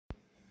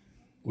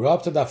We're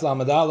up to Daf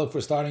Lamed Aleph. We're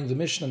starting the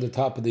Mishnah at the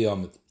top of the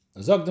Yomid.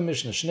 Zog the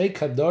Mishnah, Shnei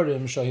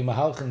Kadorim Shohi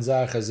Mahalchin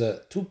Zach, as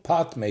two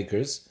pot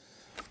makers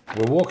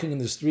were walking in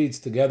the streets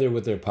together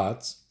with their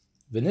pots.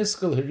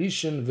 V'niskel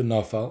Harishin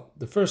v'nofal.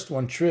 The first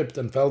one tripped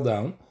and fell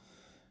down.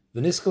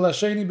 V'niskel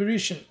Hasheni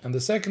b'rishin. And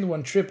the second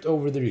one tripped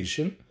over the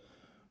Rishin.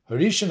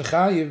 Harishin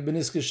Chayiv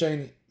b'niskel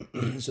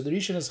Sheni. So the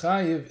Rishin is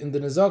Chayiv in the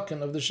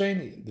Nezakin of the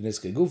Sheni. The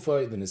Niske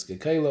Gufay, the Niske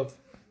Kalov.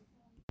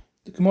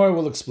 The Gemara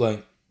will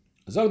explain.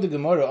 Zog the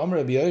Gemara, Amr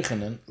Rabbi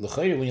Yochanan,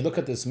 l'chayr, when you look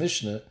at this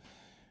Mishnah,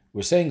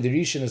 we're saying the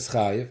Rishon is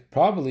Chayiv,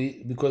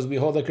 probably because we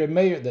hold like Reb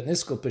Meir, that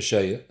Niskel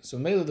Pesheya, so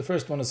Mela, the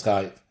first one is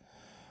Chayiv.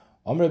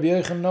 Amr Rabbi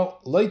Yochanan, no,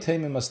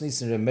 Loitheim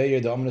Masnisin Reb Meir,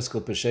 the Amr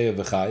Niskel Pesheya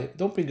v'Chayiv.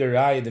 Don't bring a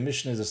Rai, the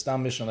Mishnah is a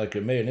Stam Mishnah like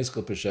Reb Meir,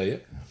 Niskel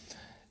Pesheya.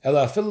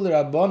 Ela Afil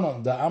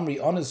Rabbanon, the Amri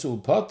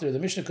Onesu Potter, the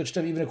Mishnah could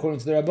stem even according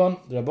to the Rabban.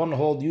 The Rabban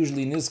hold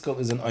usually Niskel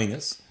is an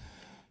Oines.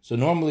 So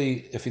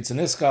normally, if it's a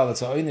Niskal,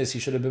 it's an Oines, he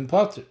should have been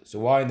Potter. So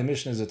why in the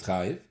Mishnah is it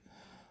Chayiv?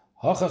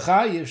 It's talking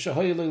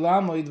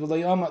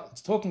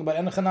about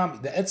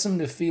Enochanami. The Etzem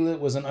Nefila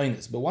was an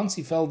Einis, but once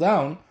he fell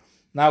down,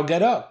 now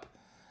get up.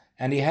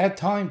 And he had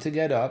time to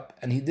get up,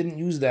 and he didn't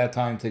use that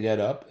time to get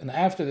up. And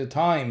after the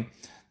time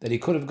that he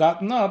could have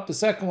gotten up, the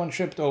second one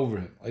tripped over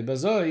him.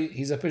 He's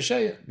a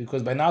Pesheya,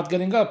 because by not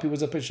getting up, he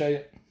was a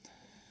Pesheya.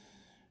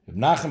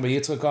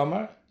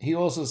 He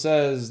also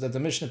says that the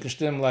Mishnah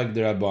Kishtim like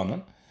the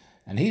Rabbanon,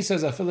 and he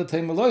says,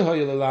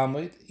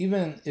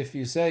 even if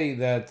you say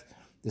that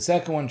the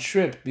second one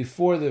tripped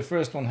before the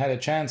first one had a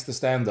chance to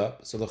stand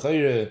up. So the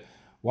chayre,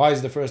 why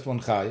is the first one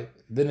chayiv?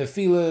 The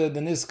nefila, the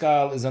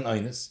niskal is an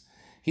einis.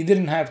 He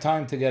didn't have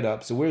time to get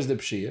up. So where's the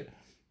pshia?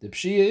 The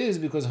pshia is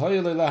because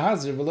hoyel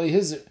lahazir v'loy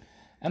hizir.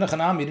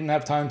 Enochanami didn't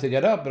have time to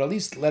get up, but at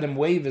least let him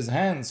wave his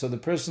hand so the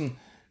person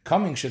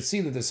coming should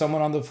see that there's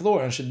someone on the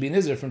floor and should be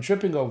nizir from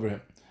tripping over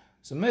him.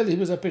 So maybe he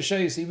was a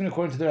pesheis, even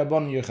according to the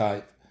Rabban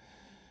Yerchayiv.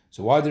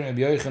 So why didn't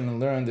Rabbi Yochanan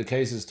learn the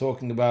cases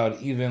talking about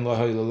even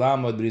Lahoy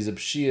Lalamad, but he's a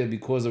Pshia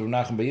because of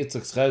Menachem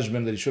Bayitzak's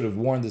Cheshbon that he should have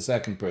warned the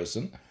second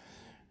person?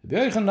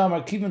 Rabbi Yochanan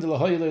Amar Kivan de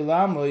Lahoy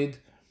Lalamad,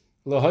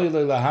 Lahoy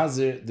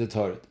Lahazir de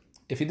Torah.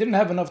 If he didn't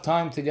have enough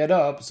time to get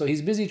up, so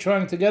he's busy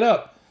trying to get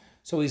up.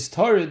 So he's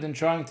torrid and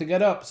trying to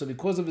get up. So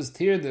because of his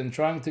tird and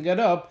trying to get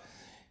up,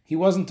 he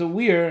wasn't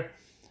aware,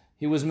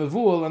 he was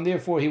mevul, and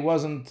therefore he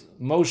wasn't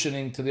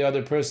motioning to the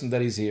other person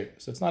that he's here.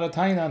 So it's not a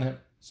taina on him.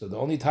 So the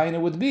only taina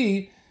would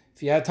be if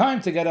he had time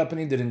to get up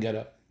and he didn't get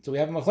up. So we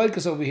have a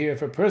machlekes over here.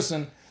 If a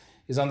person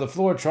is on the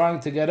floor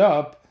trying to get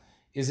up,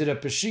 is it a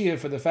peshia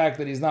for the fact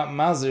that he's not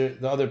mazir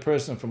the other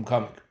person from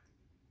coming?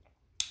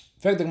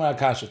 In fact,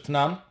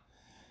 Tnan,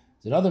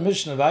 another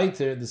Mishnah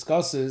Vaiter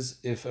discusses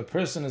if a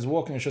person is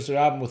walking a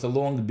shusarabim with a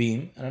long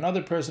beam and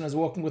another person is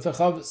walking with a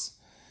chavis,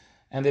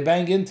 and they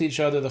bang into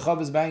each other, the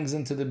chavis bangs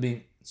into the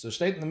beam. So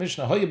state in the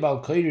Mishnah,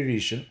 Hoyabal Koiri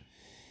Rishon,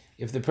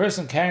 if the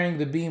person carrying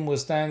the beam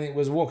was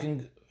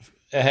walking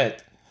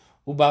ahead,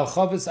 Ubal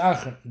chavis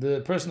acher,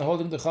 the person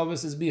holding the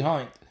chavis is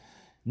behind.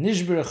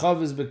 Nishber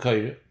chavis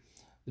bekoyer,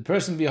 the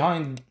person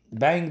behind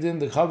banged in,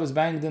 the chavis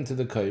banged into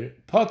the koyer.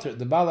 Potter,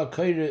 the bala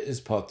koyer is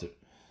potter,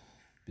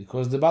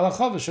 because the bala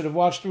chavis should have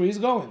watched where he's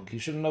going. He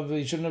shouldn't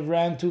have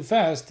ran too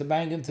fast to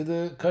bang into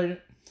the koyer.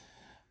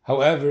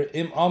 However,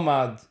 im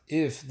amad,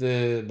 if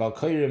the bal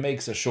koyer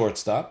makes a short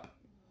stop,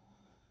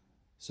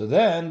 so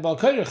then bal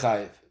koyer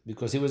chayiv,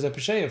 because he was a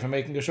pesheya for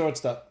making a short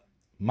stop.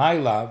 My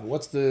lav,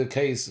 what's the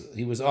case?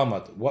 He was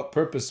amad. What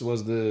purpose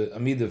was the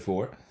amida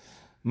for?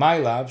 My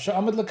lav,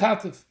 sha'amad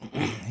lakatif.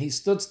 He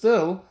stood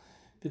still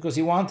because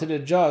he wanted to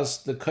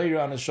adjust the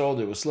kaira on his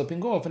shoulder. It was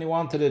slipping off and he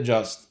wanted to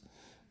adjust.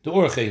 The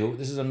orchehu,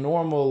 this is a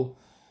normal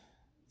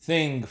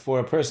thing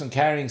for a person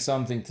carrying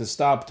something to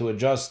stop to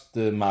adjust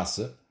the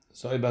masa.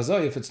 So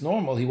ibazoi, if it's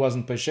normal, he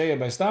wasn't pesheya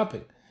by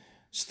stopping.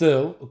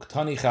 Still,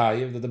 uktani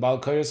chayiv, that the bal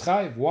kaira is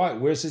chayiv. Why?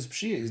 Where's his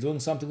pshia? He's doing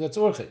something that's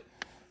orche.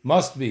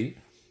 Must be,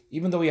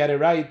 even though he had a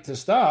right to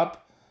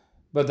stop,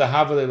 but the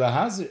Havale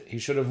Lahazir, he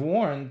should have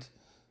warned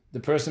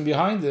the person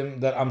behind him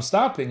that I'm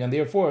stopping and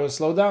therefore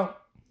slow down.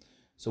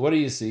 So what do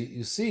you see?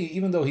 You see,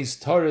 even though he's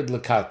Tarid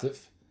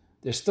Lakatif,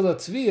 there's still a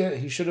Tviyah,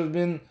 he should have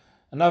been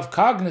enough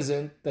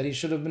cognizant that he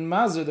should have been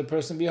Mazir, the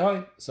person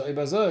behind. So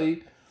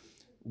Ibazoi,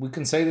 we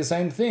can say the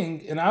same thing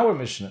in our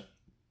Mishnah.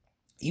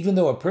 Even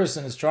though a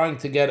person is trying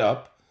to get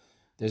up,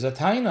 there's a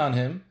tain on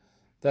him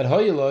that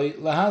Hoyeloi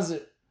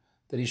Lahazir,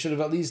 that he should have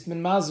at least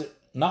been Mazir.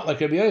 Not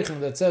like Rabbi Yochanan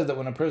that says that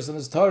when a person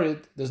is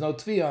tarid, there's no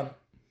tvi on him.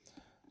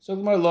 So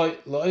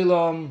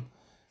lo'ilam,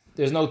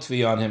 there's no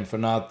tvi on him for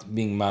not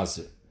being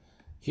mazir.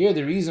 Here,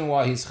 the reason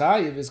why he's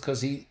chayiv is because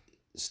he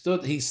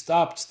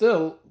stopped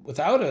still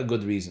without a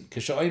good reason.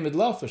 Kisha'oimid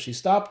lafash, he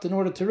stopped in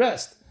order to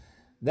rest.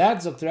 That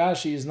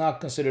Zoktrashi is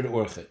not considered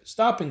orche.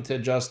 Stopping to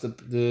adjust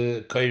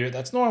the kair,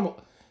 that's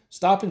normal.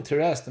 Stopping to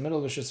rest in the middle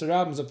of a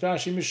shesarab,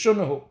 Zoktrashi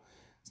mishunahu.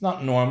 It's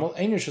not normal.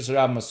 Ein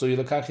shesarab masuyi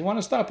lekach. You want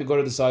to stop, you go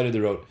to the side of the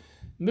road.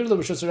 Middle of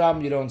a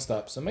shusarabim, you don't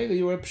stop. So maybe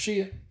you were a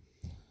pshia.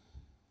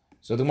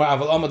 So the more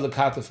aval amad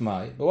lekatef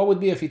mai. But what would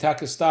be if he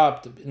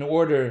stopped in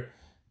order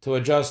to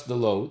adjust the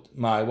load?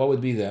 Mai, what would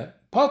be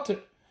that? Potter.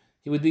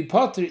 he would be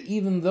potter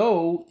even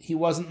though he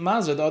wasn't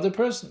mazer the other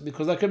person.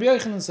 Because like Rabbi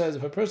Yochanan says,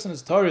 if a person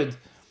is torid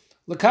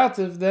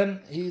lekativ,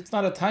 then it's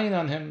not a tain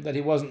on him that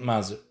he wasn't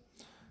mazer.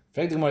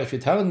 If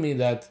you're telling me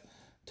that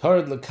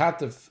torid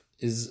lekativ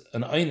is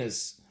an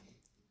oinus,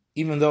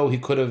 even though he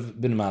could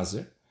have been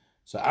mazer,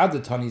 so add the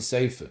tani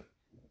sefer.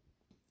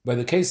 By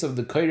the case of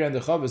the koyer and the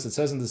chavis, it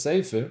says in the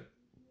sefer,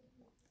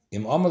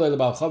 im amalei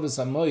lebal chavis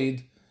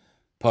hamoid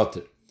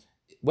potter.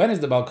 When is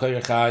the bal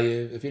koyer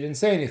chayiv? If he didn't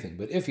say anything,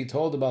 but if he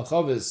told the bal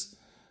chavis,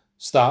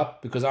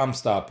 stop because I'm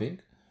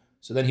stopping,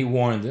 so then he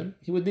warned him,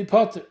 he would be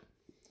potter.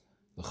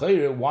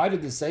 Why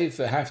did the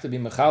sefer have to be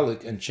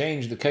mechalik and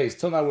change the case?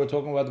 Till now we're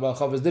talking about the bal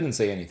chavis didn't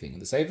say anything.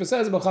 And the sefer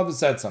says the bal chavis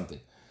said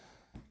something.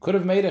 Could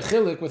have made a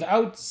chilik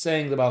without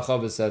saying the bal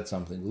chavis said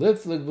something.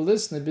 Liflik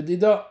v'lisne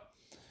b'dida.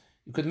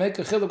 You could make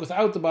a chilik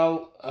without the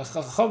bal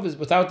chavis,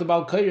 without the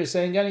bal koyer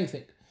saying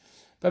anything.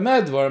 If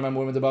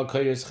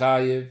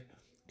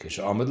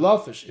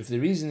the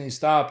reason he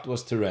stopped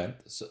was to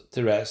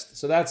rest,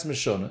 so that's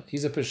mishona.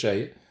 He's a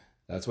peshay,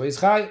 that's why he's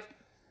chayiv.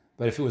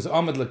 But if it was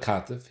amad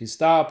lekatif, he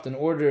stopped in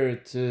order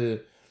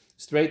to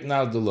straighten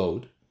out the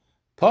load.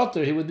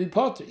 Potter, he would be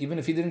potter, even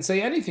if he didn't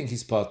say anything.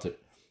 He's potter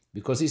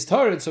because he's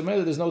tired. So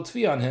maybe there's no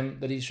tfi on him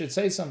that he should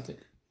say something.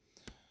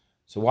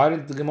 So why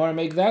did the Gemara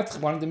make that?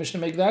 Why did the Mishnah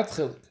make that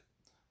chilik?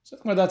 So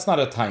that's not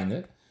a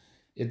taina.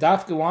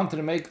 Yedafke wanted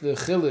to make the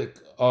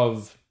chilik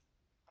of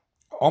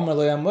Omer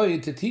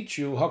le'amoy to teach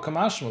you hakam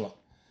ashmalan.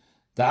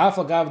 The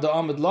afa gav the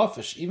amid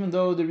lafish, even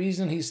though the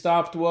reason he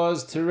stopped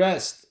was to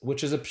rest,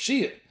 which is a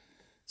pshiyah.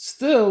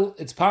 Still,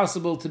 it's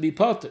possible to be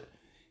potter.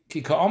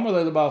 Ki ka'omer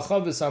le'bal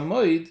chavis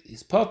amoid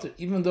is potter,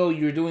 even though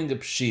you're doing a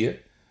pshiyah.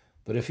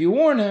 But if you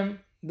warn him,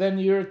 then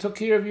you took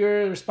care of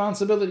your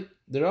responsibility.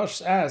 The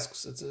Rosh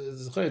asks, it's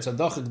a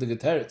dachik de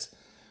geteretz.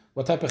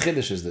 What type of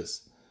chiddush is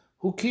this?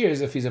 Who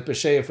cares if he's a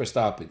pesheya for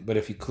stopping? But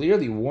if he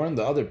clearly warned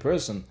the other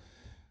person,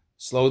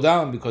 slow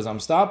down because I'm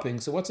stopping.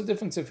 So what's the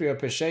difference if you're a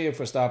pesheya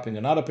for stopping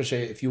or not a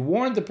pesheya? If you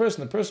warned the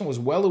person was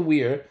well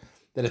aware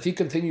that if he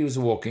continues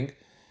walking,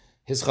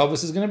 his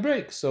chavos is going to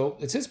break. So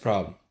it's his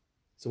problem.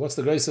 So what's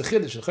the grace of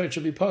chiddush? The chiddush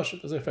should be pasha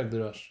because they affect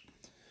the Rosh.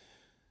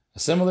 A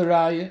similar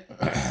raya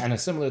and a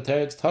similar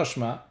teretz,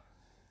 tashma,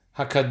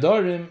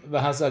 hakadorim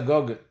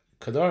v'hazagogim.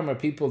 Kadorim are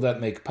people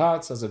that make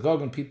pots,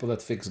 hazagogim people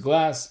that fix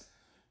glass.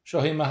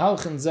 Shohi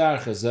mahalchen zar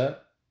chazeh,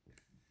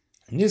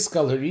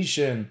 niskal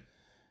harishin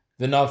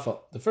v'nafal.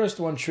 The first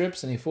one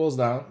trips and he falls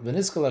down.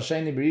 V'niskal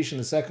hasheni b'rishin,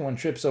 the second one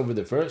trips over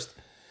the first.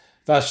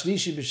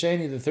 V'ashlishi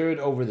b'sheni, the third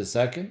over the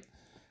second.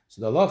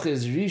 So the halach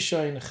is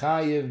rishayin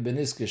chayiv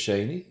b'niska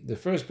sheni. The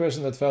first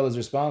person that fell is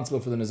responsible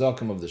for the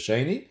nizakim of the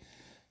sheni.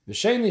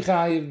 V'sheni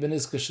chayiv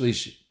b'niska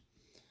shlishi.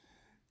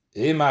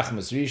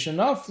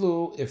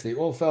 If they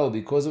all fell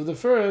because of the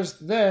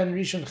first, then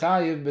Rishon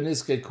Chayiv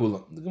b'niskei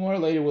kulam. The Gemara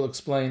later will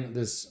explain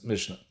this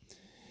Mishnah.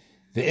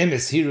 The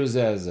emes hiru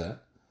zeh.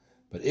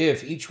 But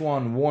if each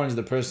one warns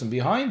the person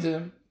behind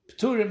him,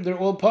 Pturim, they're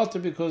all potter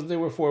because they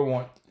were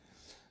forewarned.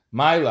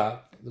 Maila,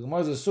 the Gemara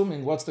is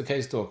assuming what's the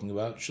case talking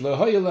about? It's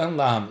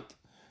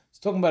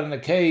talking about in a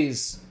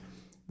case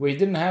where he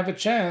didn't have a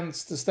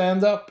chance to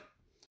stand up,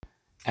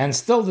 and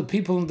still the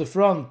people in the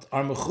front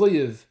are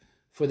mechuyev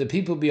for the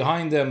people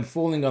behind them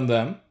falling on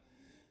them,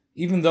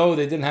 even though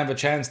they didn't have a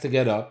chance to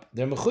get up.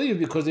 They're mechuyev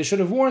because they should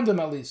have warned them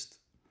at least.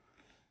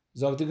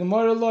 Zog the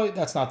Gemara,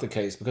 that's not the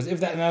case. Because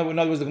if that, in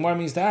other words, the Gemara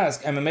means to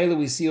ask, and Mamela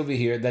we see over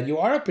here that you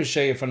are a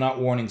pesheya for not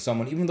warning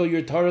someone, even though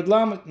you're tarid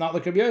lamet, not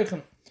like Rabbi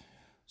Yochanan.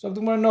 Zog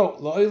the Gemara, no.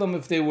 La'olam,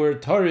 if they were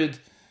tarid,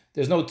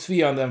 there's no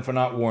tvi on them for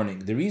not warning.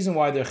 The reason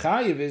why they're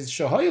chayiv is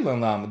shahoylan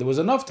lamet. There was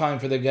enough time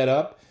for them to get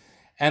up,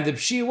 and the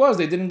pshi was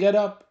they didn't get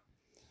up.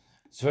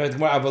 So what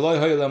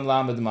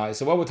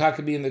would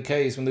Taka be in the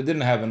case when they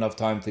didn't have enough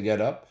time to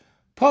get up?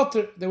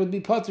 Potter, they would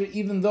be potter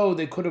even though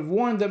they could have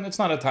warned them. It's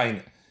not a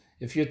taina.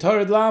 If you're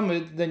tarid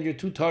lamed, then you're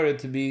too tarid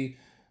to be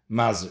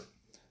mazer.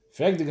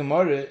 Frag the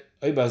Gemara,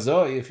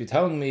 if you're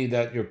telling me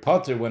that you're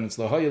potter when it's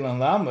lahoyel and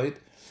lamed,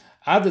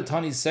 add the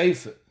tani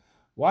sefer.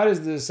 Why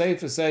does the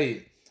sefer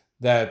say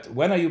that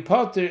when are you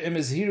potter?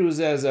 Emes hiru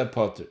zeh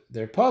potter.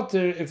 They're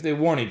potter if they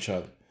warn each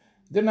other.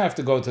 Didn't have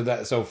to go to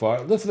that so far.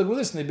 Liflik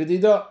v'lisnei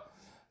b'dida.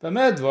 That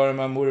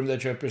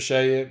you're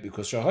pesheya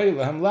because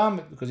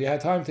because you had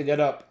time to get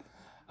up.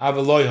 But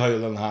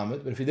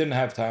if you didn't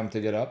have time to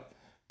get up,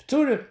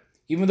 pturim,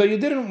 even though you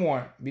didn't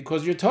warn,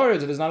 because you're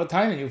tired, there's not a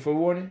time in you for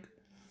warning.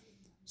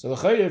 So the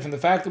chayir from the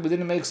fact that we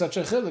didn't make such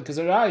a chilik is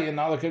a raya,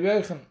 not like Rabbi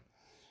Yochanan.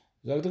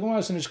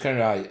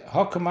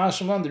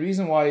 The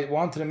reason why I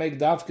wanted to make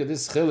dafka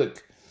this chilik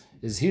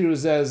is hiru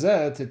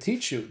zeh to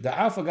teach you the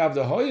afagav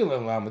the hoyel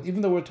and lamed.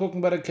 Even though we're talking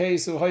about a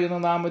case of hoyel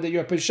and lamed that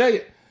you're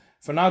pesheya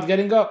for not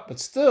getting up, but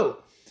still,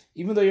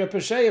 even though you're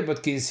pesheya,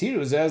 but kis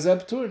hiru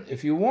zeh ptur.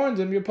 If you warned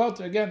him, you're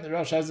potter. Again, the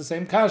Rosh has the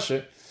same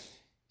kasha.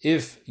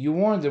 If you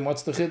warned him,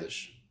 what's the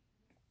chiddush?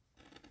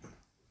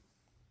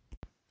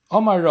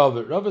 Omar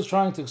Rav is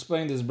trying to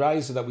explain this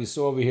brayso that we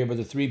saw over here by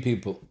the three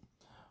people.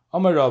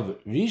 Omar Rav,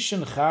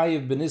 Rishon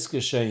chayiv beniske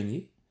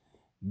sheni,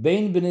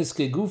 bein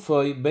beniske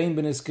gufoy, bein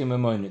beniske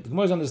memoynet. The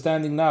Gemara is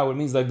understanding now. It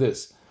means like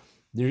this: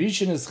 The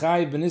Rishon is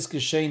chayiv beniske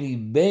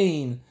sheni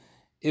bein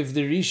if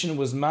the Rishon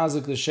was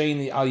mazik the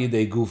sheni al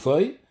yedei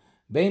gufay,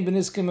 bein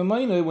beniske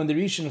memayne when the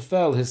Rishon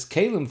fell, his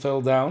kalim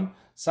fell down.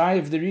 Sai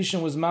if the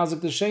Rishon was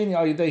mazik the sheni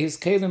al yedei his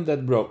kalim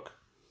that broke.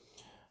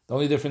 The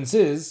only difference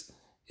is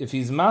if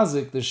he's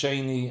mazik the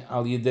sheni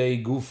al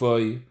yedei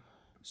gufay,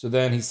 so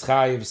then he's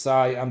chayiv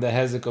sai on the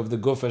hezek of the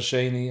gufa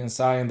sheni and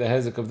sai on the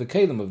hezek of the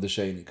kalim of the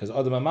sheni because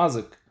adam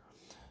mazik.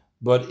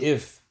 But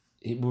if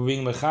we're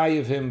being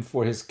mechayiv him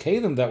for his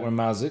kalim that were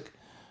mazik,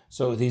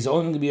 so he's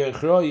only going to be a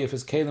chroi if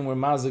his kalim were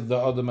mazik the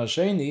adam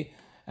hasheni,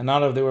 and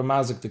not if they were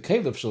mazik the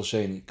kalim shel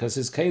sheni, because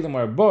his kalim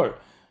are bor,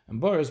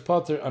 and bor is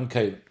potter on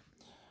kalim.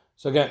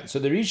 So again, so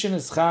the Rishon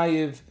is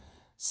chayiv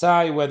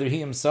sai whether he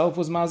himself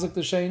was mazik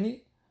the sheni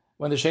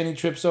when the sheni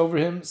trips over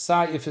him,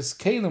 sai if his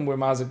kalim were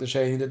mazik the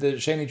sheni that the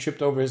sheni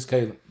tripped over his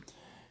kalim.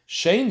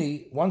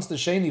 Sheni, once the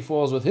sheni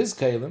falls with his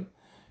kalim,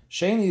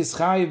 sheni is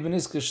chayiv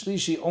beniske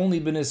shlishi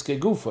only beniske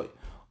gufay,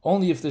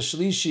 only if the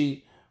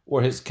shlishi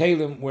or his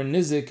kalim were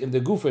nizik in the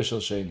gufa shel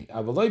sheni.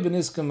 Avaloi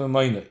beniske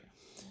memayne.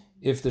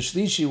 If the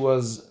shlishi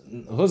was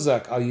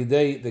huzak al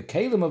yidei the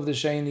kalim of the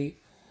sheni,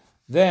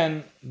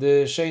 then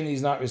the sheni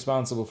is not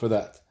responsible for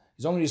that.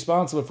 He's only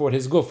responsible for what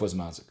his guf was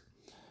mazik.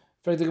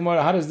 For the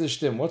Gemara, how does this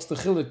stem? What's the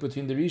chilik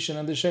between the Rishon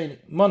and the sheni?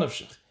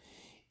 Manavshich.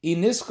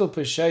 Iniskel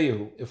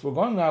pesheyu. If we're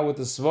going now with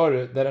the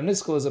svara that a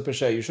niskel is a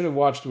pesheyu, you should have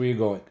watched where you're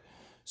going.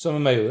 So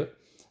Mamela,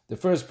 the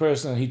first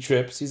person he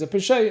trips, he's a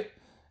pesheyu.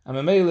 And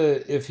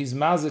Mamela, if he's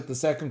mazik the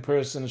second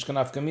person,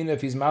 Ishkanaf Kamina,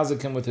 if he's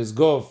mazik him with his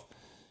guf,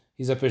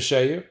 he's a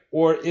pesheyu.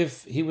 Or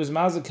if he was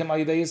mazik him al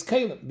yidei his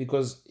kalim,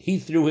 because he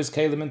threw his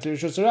kalim into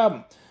Rishus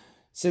Rabim.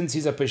 Since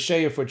he's a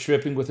pesheyu for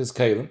tripping with his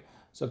kalim,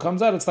 so it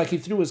comes out it's like he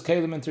threw his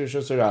kalim into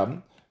Rishus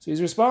Rabim, so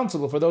he's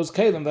responsible for those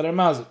kalim that are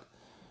mazik.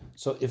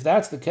 So if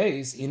that's the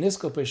case,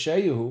 iniskel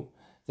pesheyu,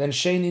 then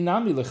sheni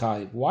nami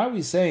lechayiv. Why are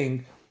we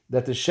saying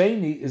that the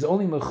sheni is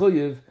only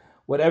mechuyev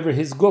whatever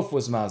his guf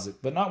was mazik,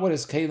 but not what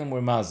his kalim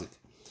were mazik?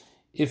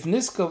 If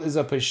niskel is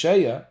a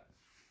pesheya,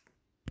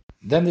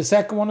 then the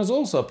second one is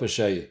also a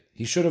pesheya.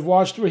 He should have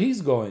watched where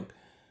he's going.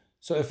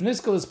 So if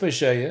niskel is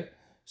pesheya,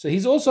 so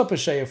he's also a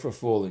pesheya for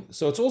falling.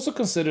 So it's also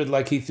considered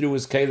like he threw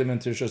his kalim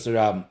into Rishus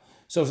Rabim.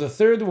 So if the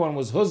third one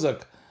was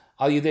huzak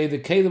al yidei the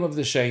kalim of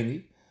the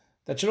sheni,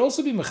 that should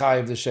also be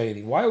mechayiv the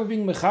sheni. Why are we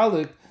being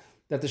mechalik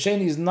that the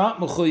sheni is not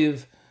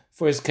mechuyev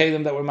for his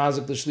kalim that were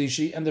mazik the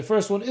shlishi, and the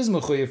first one is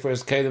mechuyev for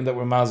his kalim that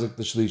were mazik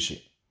the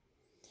shlishi?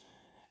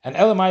 And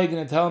elam, are you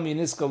going to tell me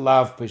niskel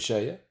lav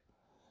pesheya?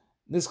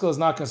 Niskel is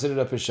not considered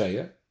a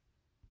pesheya.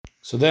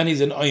 So then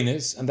he's an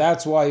oinis, and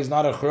that's why he's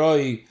not a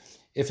chroi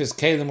if his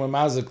kalim were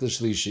mazik the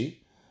shlishi.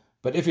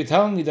 But if you're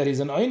telling me that he's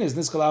an oinis,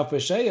 niskel lav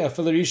pesheya,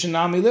 for the rishon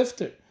nami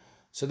lifter.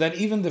 So then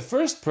even the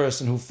first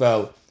person who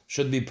fell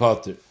should be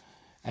potter.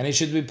 And he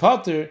should be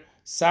potter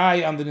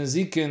sai on the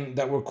nezikin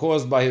that were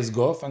caused by his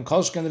guf, and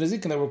kolshke on the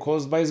nezikin that were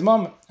caused by his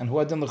mom. And who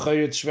had done the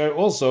chayrit shver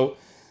also,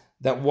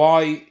 that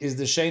why is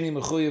the sheni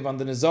mechuyev on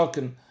the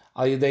nezakin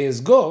al yidei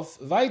his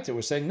guf, weiter,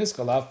 we're saying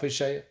niskal lav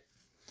pesheya.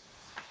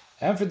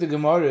 And for the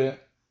Gemara,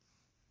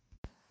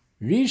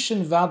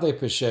 Rishon vadei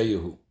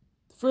pesheyahu.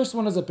 The first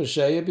one is a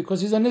pesheya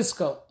because he's a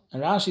niskal.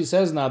 And Rashi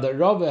says now that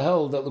Rava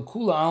held that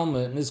l'kula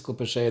alma niskal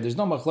pesheya. There's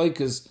no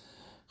machlokes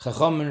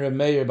Chacham and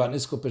Remeir about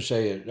niskal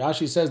pesheya.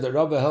 Rashi says that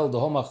Rava held the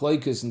whole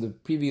machlokes in the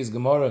previous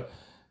Gemara,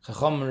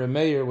 Chacham and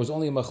Remeir, was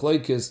only a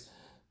machlokes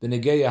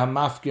b'negeya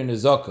hamafkir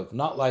nezakav.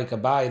 Not like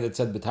Abai that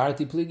said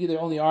betarti pligi. They're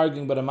only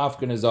arguing about a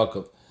mafkir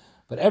nezakav.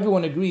 But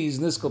everyone agrees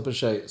niskal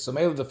pesheya. So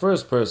maybe the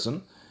first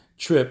person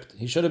tripped,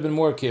 he should have been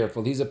more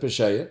careful. He's a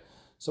pesheya.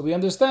 So we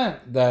understand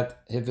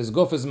that if his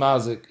guf is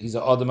mazik, he's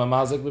a adam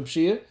mazik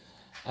b'pshiyah,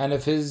 and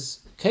if his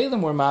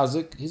kalim were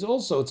mazik,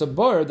 it's a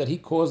bar that he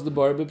caused the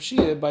bar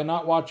b'pshiyah by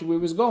not watching where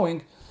he was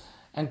going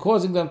and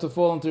causing them to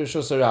fall into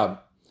Rishus Rabim.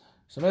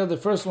 So maybe the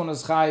first one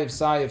is chayiv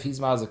sai if he's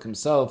mazik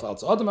himself,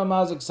 als adam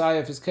mazik, sai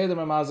if his kalim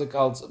are mazik,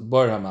 als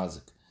bar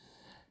mazik.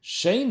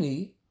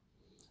 Sheni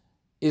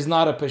is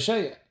not a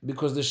pesheya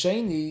because the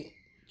sheni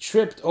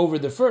tripped over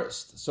the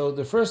first. So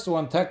the first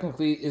one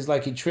technically is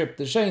like he tripped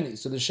the sheni.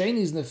 So the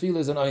sheni's nefila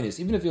is an oinis.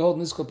 Even if you hold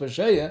niskal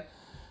pesheya,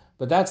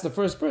 but that's the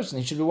first person.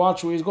 He should be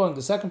watching where he's going.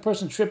 The second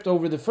person tripped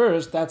over the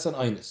first, that's an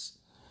oinis.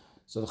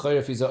 So the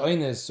chayyif is an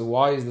oinis, so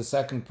why is the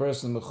second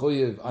person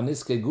mechuyev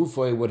aniske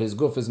gufoy what his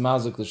guf is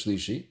mazik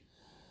l'shlishi?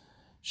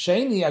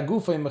 Sheni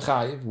agufay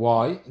mechayev,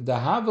 why? The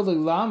havali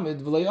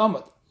lamid v'lei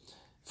amad.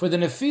 For the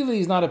nefili,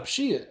 he's not a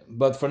pshiyah,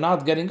 but for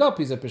not getting up,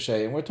 he's a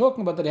pshiyah. And we're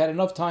talking about that he had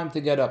enough time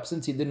to get up.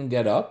 Since he didn't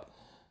get up,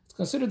 it's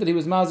considered that he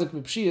was mazik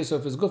b'pshiyah, so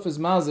if his guf is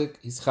mazik,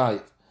 he's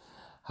chayiv.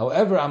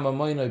 However, I'm a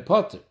moinoi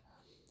potter.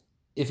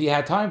 If he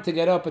had time to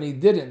get up and he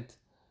didn't,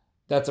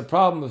 that's a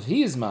problem if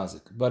he is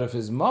mazik. But if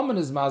his mammon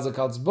is mazik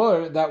al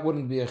tzbor, that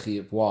wouldn't be a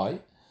chiyav. Why?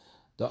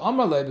 The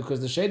amalei, because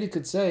the shady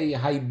could say,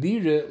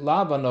 haibire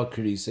lava no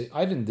karise,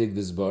 I didn't dig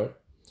this bar.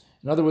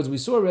 In other words, we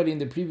saw already in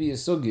the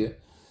previous sugya,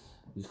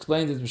 we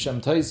explained it with Shem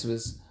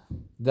Taisvis,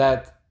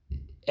 that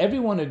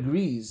everyone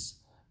agrees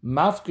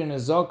Mafkir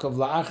Nezakav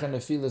la'achar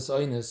nefilas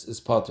oines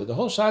is potter. The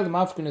whole shayla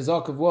Mafkir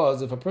Nezakav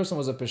was if a person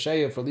was a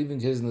pesheya for leaving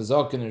his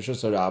nezakin in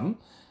Rishus Harabim,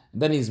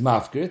 and then he's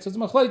mafkir, so it's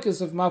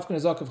machlokes if Mafkir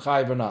Nezakav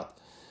chayiv or not.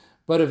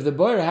 But if the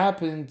boyer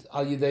happened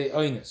al yidei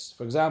oines,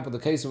 for example, the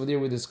case over there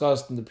we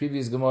discussed in the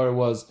previous Gemara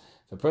was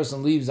if a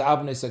person leaves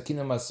avnei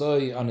sakina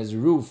masoi on his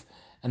roof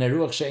and a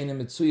ruach she'eina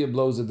mitzuya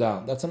blows it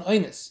down, that's an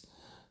oines.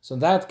 So in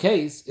that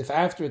case, if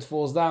after it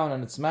falls down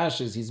and it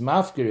smashes, he's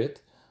mafkir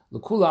it,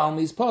 l'kula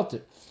almi is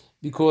potter,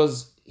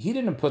 because he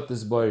didn't put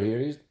this boyer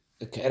here.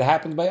 It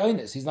happened by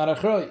oines. He's not a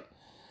chroi.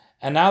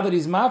 And now that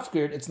he's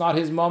mafkir, it's not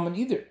his moment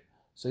either.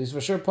 So he's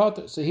for sure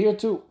potter. So here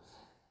too,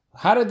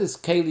 how did this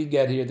keli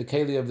get here, the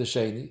keli of the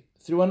sheni?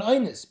 Through an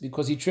oines,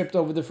 because he tripped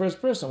over the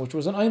first person, which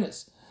was an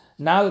oines.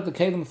 Now that the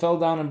kelim fell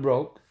down and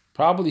broke,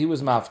 probably he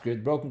was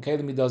mafkir. Broken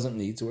kelim he doesn't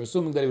need, so we're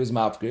assuming that he was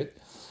mafkir.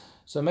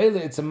 So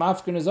mainly it's a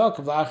mafkir nezak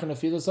of la'achar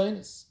nefilas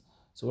oines.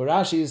 So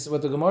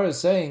what the Gemara is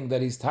saying,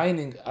 that he's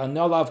tining a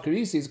nolav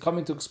karisi, is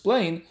coming to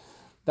explain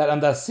that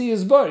on the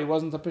siyas bar he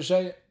wasn't a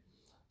pesheya.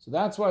 So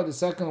that's why the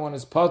second one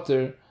is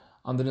potter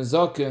on the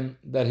nezakin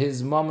that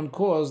his mom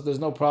caused. There's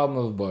no problem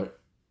of bar.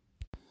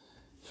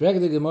 Frag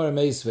the Gemara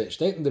meisve.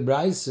 State in the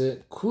Braise,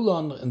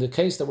 kulon, in the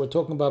case that we're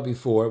talking about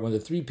before, when the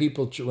three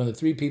people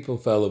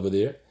fell over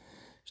there.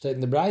 State in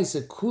the Braise,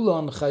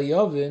 kulon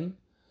chayavin.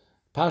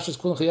 Pashas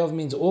kulon chayav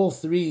means all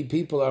three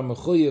people are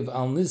mechuyev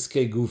al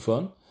niske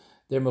gufon.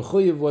 They're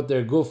mechuyev what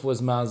their guf was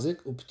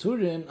mazik.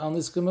 Upturin al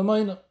niske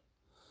memayna.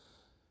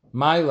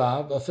 My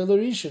love, a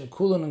rishon,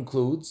 kulon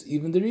includes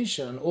even the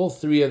rishon, and all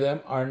three of them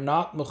are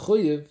not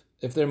mechuyev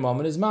if their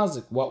moment is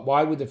mazik.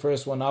 Why would the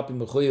first one not be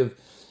mechuyev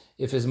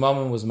if his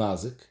moment was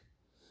mazik?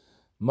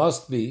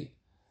 Must be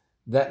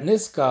that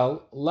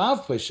niskal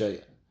lav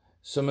pesheya.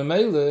 So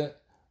memele,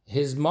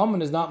 his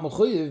moment is not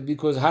mechuyev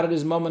because how did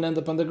his moment end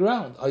up on the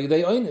ground? Are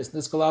they oines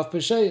niskal lav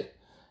pesheya?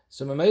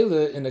 So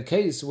memele, in a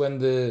case when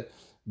the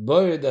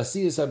boyer, the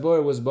asiyas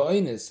haboyer was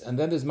ba'oines, and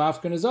then there's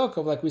mafkir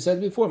nezakav, like we said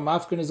before,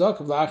 mafkir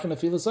nezakav la'achar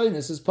nefilas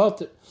oines is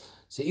potter.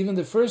 So even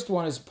the first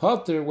one is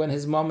potter when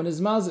his moment is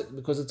mazik,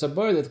 because it's a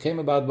boyer that came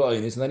about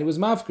ba'oines, and then he was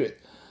mafkir.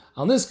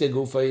 Al niske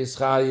gufa is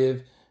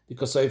chayiv,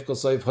 because Saif Kol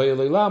Saif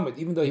Hoyel Lamed,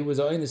 even though he was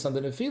oines on the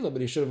nefila,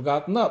 but he should have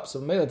gotten up. So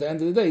at the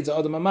end of the day, it's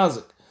Adam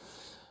Amazik.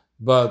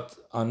 But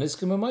on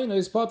Niske Mamayna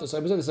is potter. So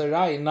I was saying,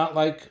 right, not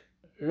like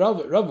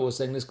Rav was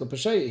saying Niskal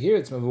Pesheya. Here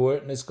it's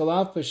Mavur, Niskal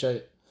Av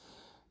Pesheya.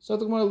 So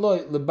the Gemara loy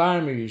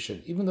lebar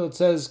mirishan. Even though it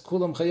says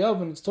kulam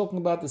chayavin, it's talking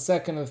about the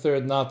second and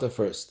third, not the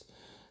first.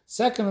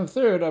 Second and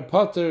third are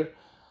potter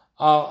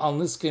al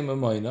niskei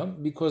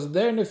mamoina because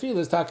their nefila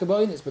is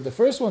takaba'inis, but the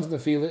first one's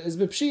nefila is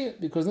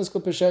b'pshia because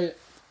niskal pesheya.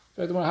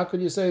 How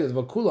could you say this?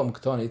 But kulam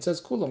ktani. It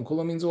says kulam.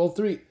 Kulam means all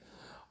three.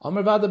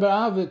 Amar vada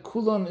barave.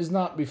 Kulam is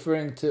not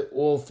referring to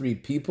all three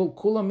people.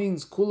 Kulam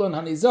means kulan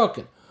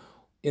hanizakin.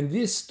 In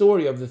this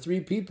story of the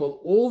three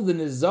people, all the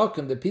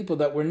nizakin, the people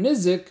that were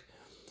nizik,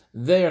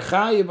 they're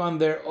chayiv on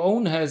their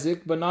own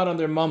hezik, but not on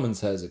their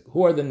mamon's hezik.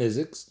 Who are the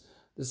niziks?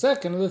 The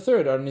second and the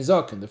third are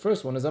nizakin. The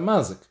first one is a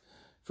mazik.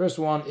 First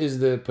one is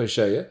the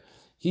pesheya.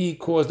 He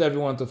caused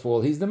everyone to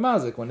fall. He's the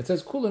mazik. When it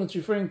says kulan, it's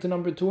referring to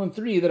number 2 and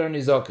 3 that are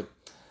nizakin.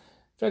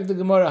 In fact, the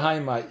Gemara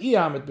Haimai,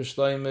 Iamet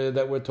B'Shleim,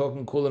 that we're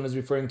talking kulan is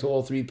referring to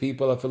all three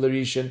people,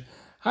 Afilarishan.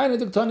 Haine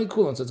Duktani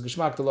kulan, so it's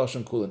Geshmak to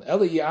Lashon kulan.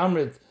 Eli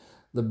Iamet,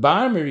 the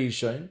Bar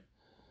Merishan,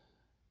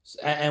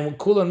 and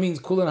kulan means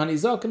kulan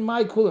hanizakin,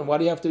 my kulan. Why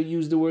do you have to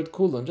use the word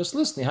kulan? Just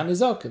listening,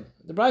 hanizakin.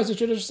 The Brisa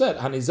should have said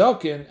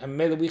hanizakin and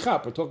mele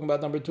wichap. We're talking about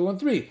number 2 and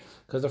 3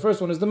 because the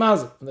first one is the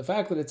mazik. And the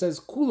fact that it says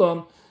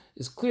kulan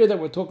is clear that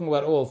we're talking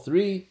about all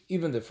three,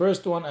 even the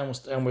first one,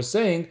 and we're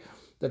saying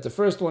that the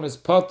first one is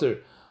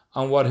potter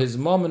on what his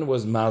moment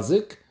was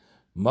mazik.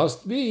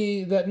 Must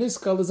be that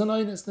niskal is an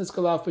oinus,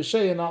 niskal af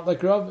pesheya, not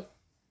like Rav.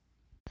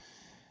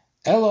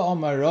 Ella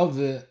Omar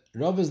Rav.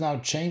 Rav is now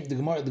changed. The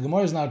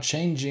Gemara is now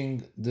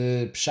changing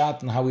the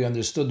pshat and how we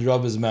understood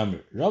Rav's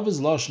memory.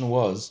 Rav's lashon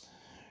was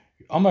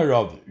Amar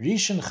Rav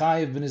Rishon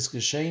Chayev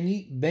beniske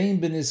Sheni Bein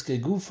beniske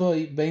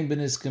Gufay Bein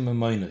beniske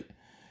Memoinoi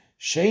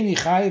Sheni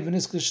Chayev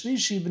beniske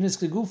Shlishi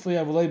beniske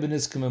Gufay Avaloi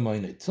beniske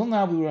Memoinoi. Till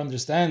now we were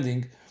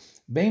understanding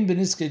Bein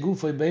beniske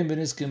Gufay Bein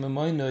beniske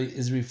Memoinoi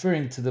is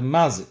referring to the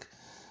mazik,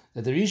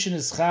 that the Rishon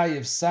is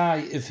Chayev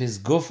Sai if his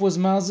guf was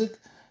mazik,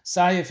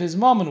 Sai if his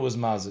mammon was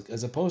mazik,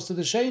 as opposed to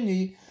the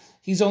Sheni.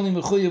 He's only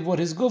mechuyev what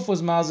his guf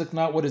was mazik,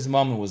 not what his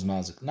mama was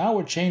mazik. Now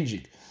we're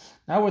changing.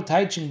 Now we're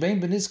teaching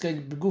bein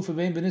beniske gufa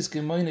bein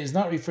beniske moina is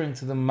not referring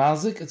to the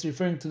mazik, it's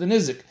referring to the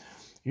nizik.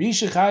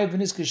 Risha chayev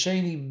beniske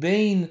sheni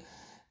bein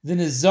the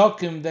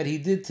nizakim that he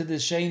did to the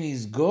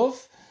sheni's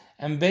guf,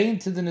 and bein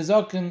to the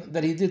nizakim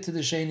that he did to the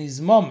sheni's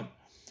mama,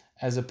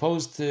 as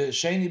opposed to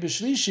sheni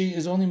b'shlishi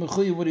is only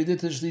mechuyev what he did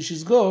to the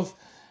shlishi's guf,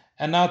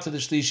 and not to the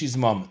shlishi's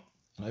mama.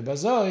 And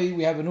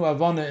we have a new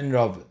avana in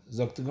Rav.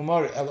 Zok the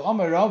Gemara el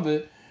Omer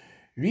Rav.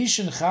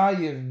 Rishon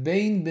Chayev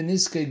Bein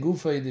Beniskei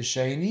Gufay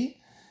Desheni,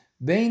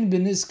 Bein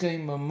Beniskei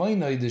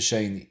Mamoinoi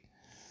Desheni.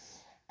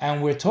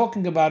 And we're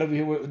talking about it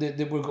here,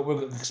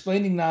 we're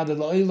explaining now that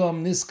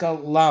La'ilam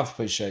Niskal Lav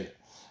Pesheya.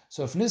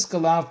 So if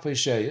Niskal Lav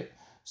Pesheya,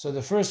 So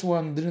the first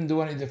one didn't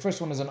do anything. The first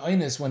one is an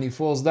oinus when he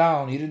falls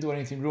down. He didn't do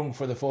anything wrong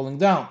for the falling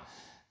down.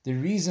 The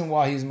reason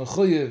why he's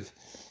mechuyev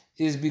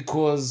is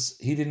because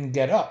he didn't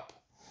get up.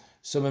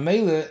 So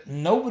Memele,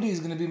 nobody is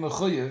going to be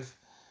mechuyev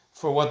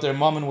for what their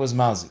mammon was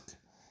mazik.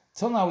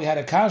 Till now we had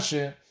a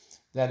kasha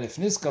that if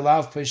niska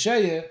lav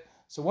pesheya,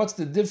 so what's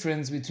the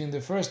difference between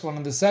the first one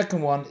and the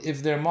second one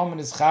if their mammon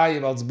is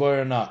chayiv al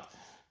tzboy or not?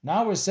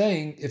 Now we're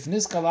saying if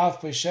niska lav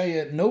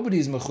pesheya, nobody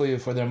is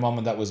mechuyev for their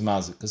mammon that was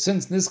mazik. Because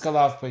since niska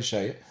lav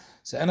pesheya,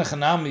 so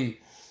enachanami,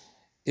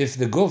 if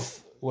the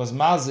guf was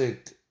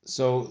mazik,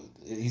 so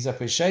he's a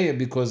pesheya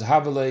because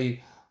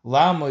havelei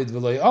lamoid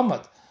velei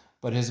amad.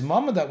 But his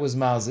mama that was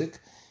mazik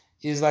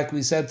is like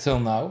we said till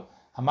now,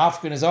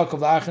 hamafkin is akav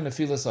la'achin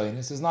afilas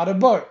aynis, is not a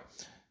bar.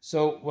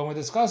 So when we're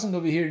discussing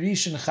over here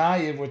Rishon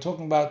chayiv, we're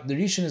talking about the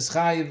Rishon is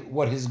chayiv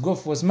what his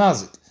guf was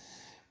mazik.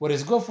 What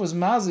his guf was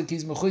mazik,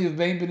 he's mechuyev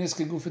bein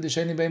beniske guf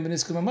d'sheni bein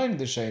beniske mamayim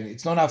d'sheni.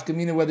 It's not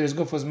afkamina whether his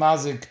guf was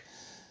mazik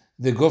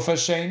the guf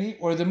hasheni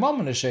or the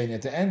mammon hasheni.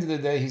 At the end of the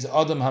day, he's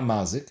adam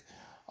hamazik.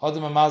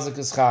 Adam hamazik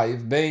is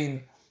chayiv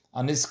bein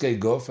aniske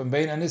guf and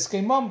bein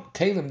aniske mam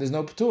kalim. There's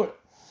no patur.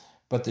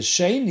 But the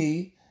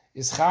sheni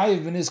is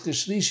chayiv beniske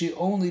shlishi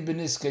only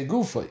beniske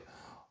gufay.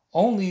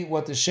 Only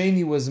what the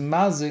sheni was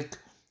mazik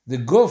the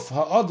guf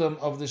ha'adam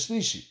of the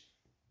shlishi.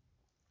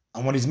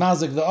 And when he's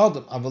mazik the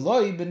adam,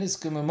 avaloi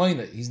beniske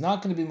memoina, he's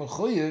not going to be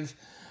mechuyev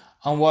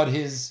on what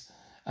his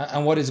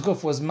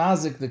guf was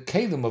mazik the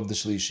kalim of the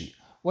shlishi.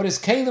 What his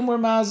kalim were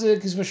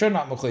mazik is for sure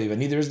not mechuyev, and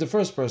neither is the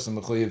first person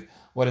mechuyev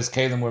what his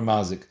kalim were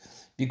mazik,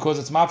 because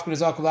it's mafkir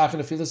zakul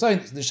achin afilas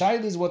aynis. The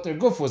shayla is what their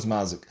guf was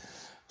mazik.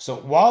 So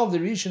while the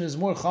Rishon is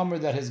more chamer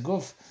that his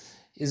guf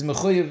is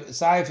mechuyev,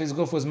 saif his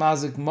guf was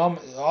mazik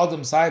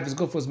adam, saif his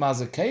guf was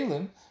mazik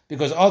kalim,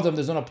 because adam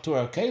there's no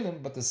patur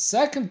kalim, but the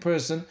second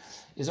person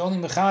is only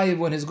mechayev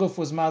when his guf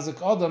was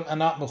mazik adam and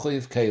not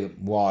mechuyev kalim.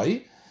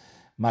 Why?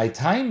 My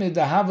time is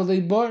the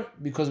havelei bar,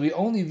 because we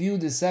only view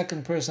the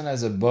second person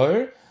as a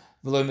bar,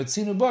 v'lo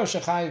metzinu bar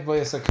shechayev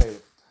boyas kalim.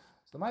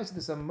 So the ma'aseh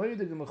this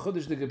amoydig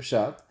mechudish the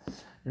gebshat.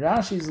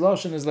 Rashi's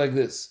lashon is like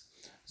this.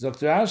 Zokt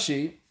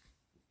Rashi,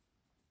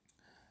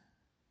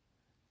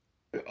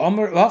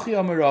 Vachi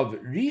Amar Rav,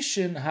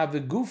 Rishon have a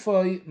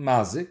gufay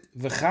mazik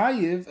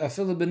v'chayiv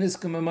afilu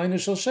beniska memayna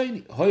shel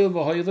sheni hoyel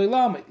v'hoyel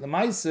olamei. The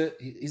ma'aseh,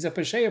 he's a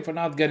pesheya for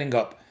not getting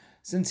up.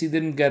 Since he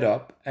didn't get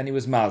up and he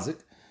was mazik,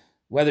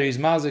 whether he's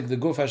mazik the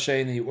guf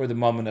hasheni or the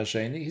mammon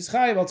hasheni, he's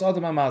chayiv al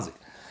tzadam hamazik.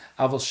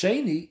 Aval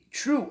sheni,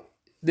 true,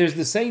 there's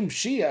the same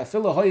shia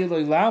afilu hoyel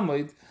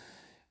olamei.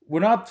 We're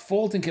not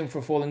faulting him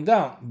for falling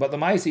down, but the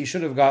ma'aseh he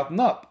should have gotten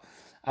up.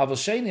 Aval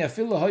sheni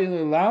afilu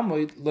hoyel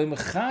lamoid lo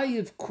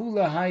mechayev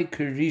kula hay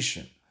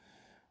kerishon.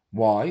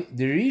 Why?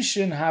 The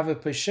Rishon have a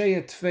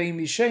pesheya tvei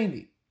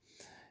misheni.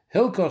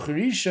 Hilkoch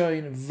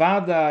Rishon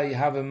vadai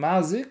have a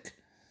mazik.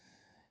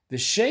 The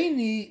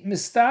sheni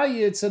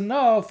mistaye it's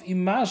enough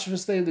imash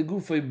v'stei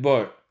legufay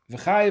bar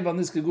v'chayev al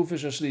niske gufay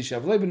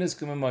shashlishi avlei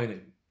b'niske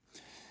memoinim.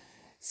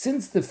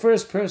 Since the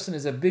first person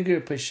is a bigger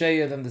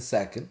pesheya than the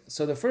second,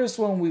 so the first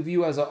one we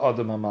view as a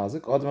adam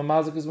hamazik. Adam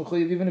hamazik is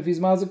mechuyev even if he's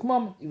mazik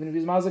mom, even if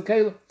he's mazik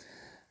kalim.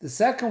 The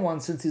second one,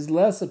 since he's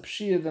less a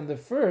pesheya than the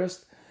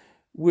first,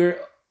 we're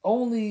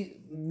only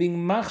being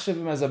machshav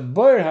him as a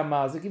bar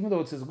hamazik, even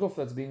though it's his guf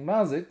that's being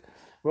mazik.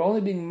 We're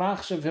only being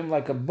machshav him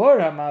like a bar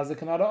hamazik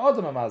and not an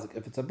adam hamazik.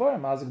 If it's a bar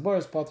hamazik, bar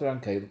is potter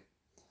on kalim.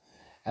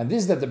 And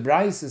this that the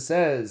Brisa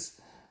says,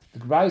 the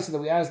Brisa that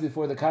we asked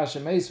before the kasha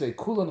meisvei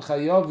kulan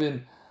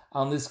chayovin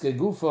al niske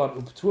gufan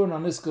upturn al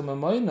niske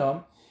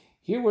memoinam.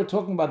 Here we're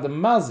talking about the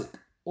mazik.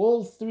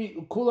 All three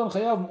kulan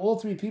chayavim, all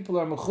three people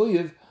are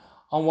mechuyev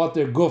on what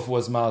their guf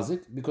was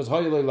mazik because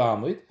hoylei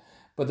lamid,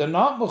 but they're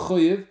not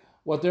mechuyev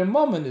what their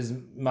mammon is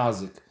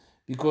mazik,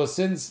 because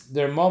since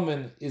their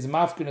mammon is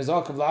mafkin is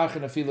akav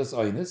la'achin afilas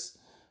aynis,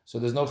 so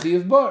there's no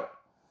chiyav bar.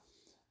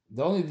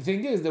 The only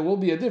thing is there will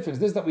be a difference.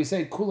 This that we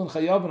say kulan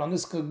chayavin on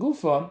niske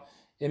gufan,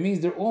 it means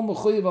they're all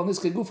mechuyev on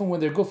niske gufan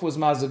when their guf was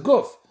mazik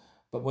guf.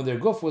 But when their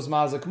guf was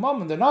mazik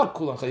mammon, they're not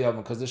kulan chayavim,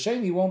 because the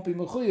sheni won't be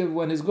mechuyev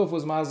when his guf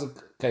was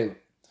mazik kalim.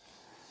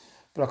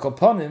 But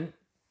upon him,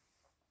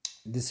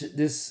 this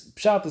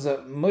pshat is a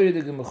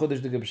moyedig and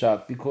mechudish dig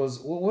pshat,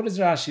 because what does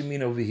Rashi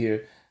mean over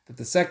here that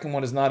the second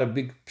one is not a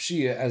big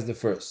pshia as the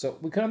first? So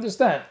we can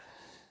understand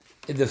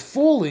in the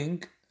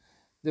falling,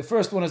 the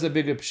first one is a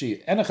bigger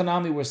pshia.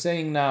 Enechanami, we're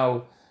saying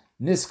now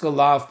niska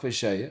lav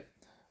pesheya,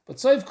 but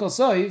soif kol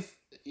soif,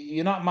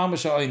 you're not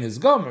mamash ha'oin is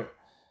gomer.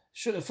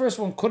 The first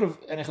one could have,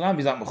 and he's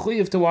not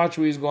mechuyev to watch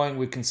where he's going,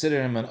 we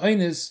consider him an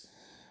oinis,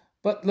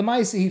 but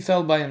lemaisi he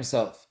fell by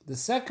himself. The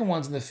second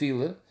one's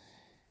nefila,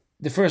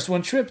 the first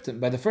one tripped him.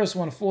 By the first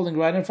one falling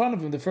right in front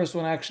of him, the first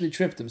one actually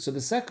tripped him. So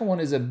the second one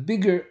is a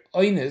bigger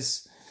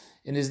oinis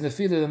in his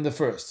nefila than the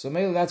first. So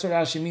maybe that's what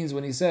Rashi means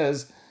when he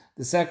says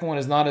the second one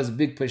is not as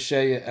big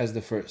pesheya as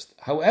the first.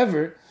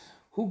 However,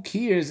 who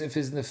cares if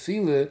his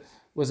nefila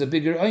was a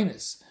bigger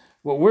oinis?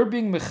 What we're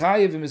being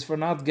mechayev him is for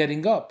not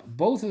getting up.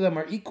 Both of them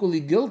are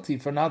equally guilty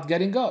for not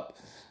getting up.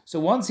 So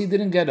once he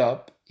didn't get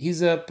up,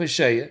 he's a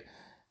pesheya.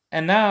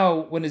 And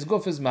now, when his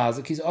guf is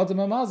mazik, he's adam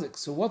mazik.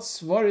 So what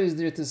svar is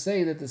there to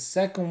say that the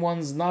second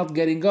one's not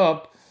getting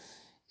up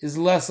is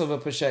less of a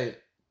pesheya?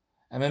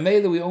 And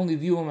Memela, we only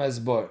view him as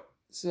bar.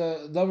 It's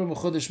a davar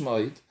mechudesh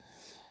ma'id.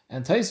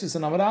 And Taisvis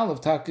and Amar Aleph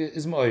Taka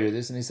is ma'ir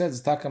this, and he says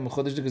it's Taka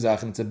mechudesh de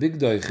gezach, and it's a big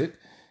doichik.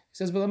 He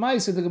says, but the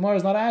Maisa, the Gemara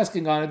is not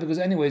asking on it, because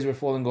anyways we're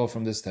falling off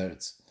from this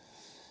teretz.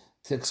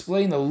 To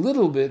explain a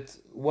little bit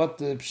what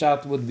the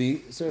pshat would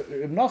be, so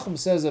Reb Nachum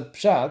says a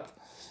pshat,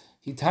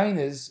 he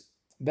tainas,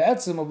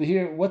 be'etzim over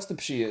here, what's the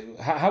pshia?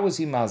 How is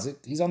he mazik?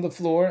 He's on the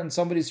floor and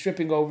somebody's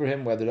tripping over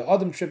him, whether the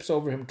Adam trips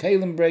over him,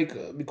 kalim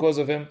break because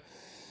of him.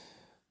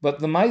 But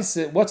the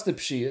Maisa, what's the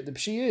pshia? The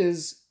pshia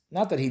is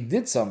not that he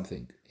did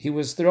something. He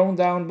was thrown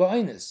down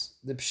ba'inus.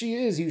 The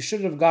pshia is he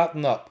should have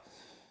gotten up.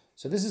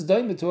 So this is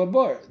daimah to a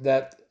bar,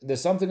 that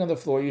there's something on the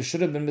floor, you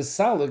should have been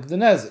misalik the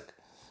nezik.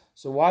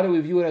 So why do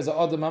we view it as a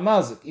adam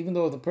hamazik? Even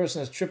though the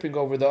person is tripping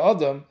over the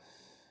adam,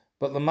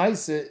 but the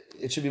Maisa,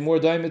 it should be more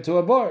daimah to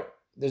a bar.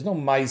 There's no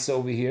Maisa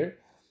over here.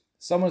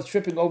 Someone's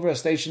tripping over a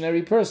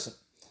stationary person.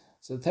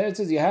 So the Teretz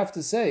says you have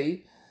to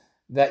say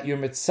that you're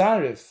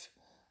mitzarif,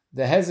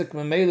 the hezek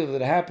memela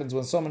that happens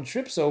when someone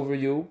trips over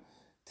you,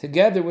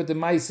 together with the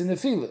Maisa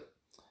nefila.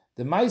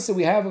 The Maisa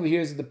we have over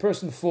here is the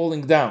person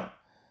falling down.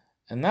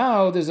 And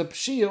now there's a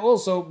pshia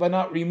also by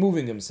not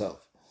removing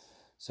himself.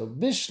 So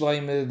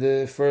Bishleime,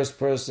 the first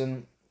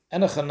person,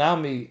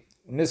 Enochanami,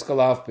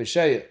 Niskalav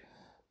Pesheya.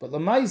 But the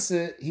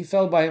Maisa, he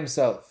fell by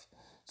himself.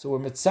 So we're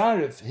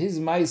mitzarif, his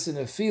Maisa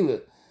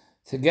nefila,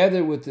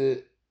 together with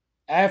the,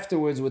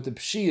 afterwards with the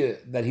pshia,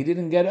 that he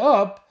didn't get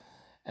up,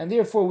 and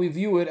therefore we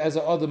view it as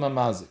a Adam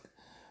Amazik.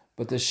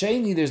 But the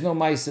Sheni, there's no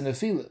Maisa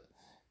nefila.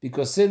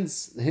 Because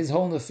since his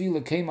whole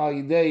nefila came al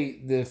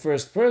yidei, the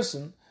first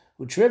person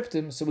who tripped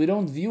him, so we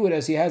don't view it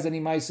as he has any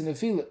Maisa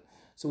nefila.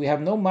 So we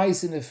have no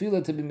Maisa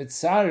nefila to be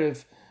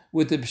mitzarif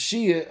with the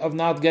pshia of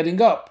not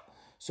getting up.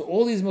 So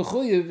all these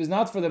mechuyev is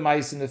not for the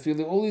Maisa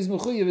nefila, all these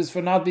mechuyev is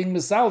for not being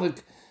misalik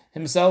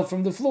himself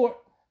from the floor.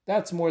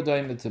 That's more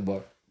daimah to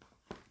bar.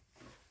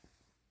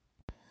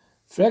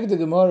 Frag the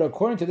Gemara,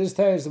 according to this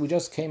text that we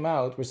just came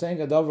out, we're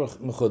saying a davar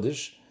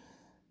mechudesh,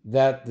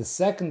 that the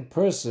second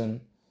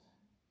person,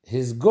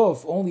 his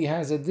guf only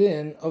has a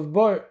din of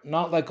bar,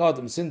 not like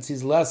Adam. Since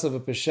he's less of a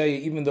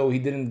pesheya, even though he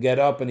didn't get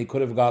up and he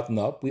could have gotten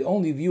up, we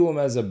only view him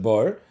as a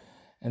bar,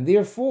 and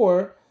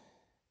therefore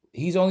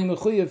he's only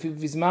mechuyev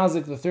if he's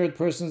mazik the third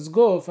person's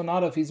guf, and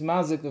not if he's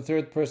mazik the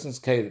third person's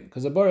kelim,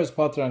 because a bar is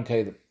patra on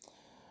kelim.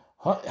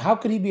 How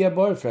could he be a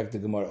bar? Frag the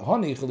Gemara.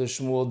 Honich the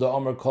Shmuel the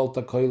Amar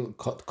kolta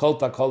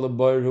kol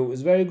bar, who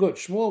is very good.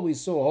 Shmuel we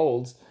saw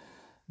holds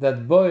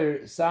that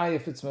bar, say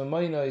if it's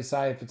mamoinoi,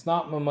 say if it's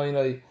not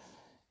mamoinoi,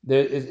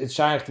 it's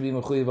shaykh to be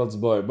mechuyev als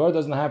bar. Bar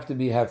doesn't have to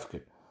be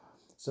hefker.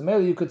 So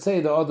maybe you could say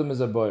the Adam is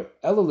a bar.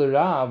 Elul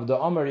Rav the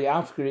Amari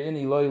afker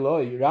ini loy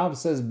loy. Rav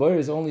says bar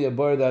is only a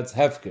bar that's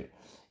hefker.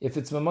 If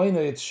it's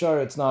mamoinoi, it's sure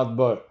it's not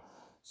bar.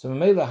 So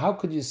Mamela, how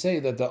could you say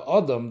that the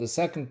Adam, the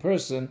second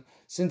person,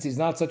 since he's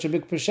not such a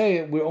big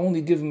pesheya, we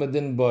only give him a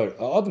din bar?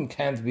 A Adam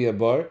can't be a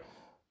bar.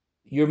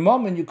 Your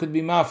mom and you could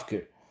be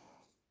mafker.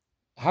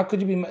 How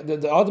could you be?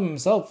 The Adam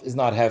himself is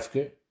not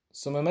hefker.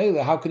 So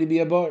Mamela, how could he be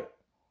a bar?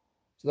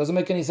 So it doesn't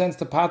make any sense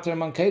to pater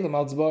him on kelim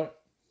als bar.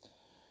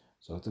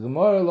 So the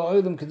Gemara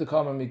la'olim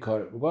k'dekamer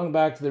mikar. We're going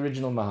back to the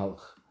original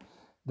mahalach.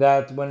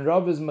 That when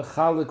Rav is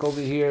mechalik over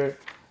here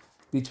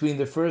between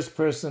the first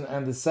person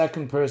and the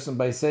second person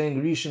by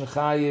saying Rishon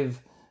Chayiv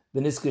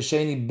beniska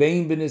sheni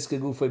bein beniska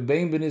gufay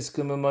bein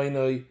beniska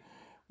mamoinoi,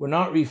 we're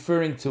not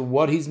referring to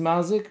what he's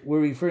mazik, we're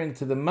referring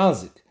to the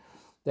mazik.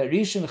 That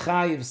Rishon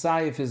Chayiv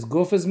sayif his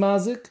guf is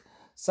mazik,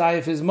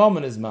 sayif his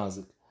mammon is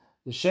mazik.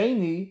 The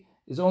sheni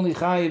is only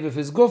Chayiv if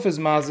his guf is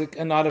mazik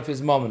and not if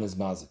his mammon is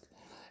mazik.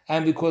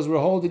 And because we're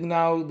holding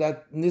now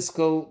that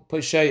niskal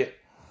pesheya.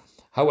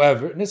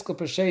 However, niskal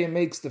pesheya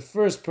makes the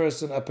first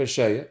person a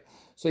pesheya.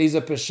 So he's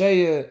a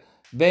pesheya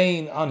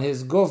bain on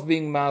his guf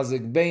being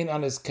mazik, bain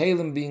on his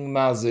kalim being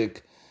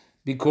mazik,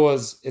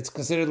 because it's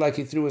considered like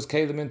he threw his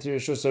kalim into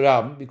Rishus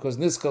Harabim, because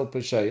niskal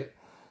pesheya.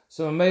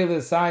 So Mele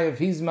Sayev,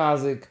 he's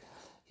mazik,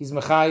 he's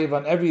mechayiv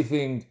on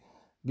everything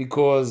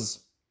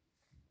because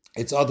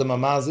it's adam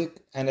mazik,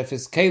 and if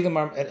his kalim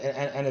are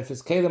and if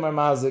his kalim are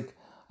mazik,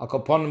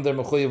 akaponim they're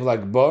mechayiv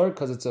like bar,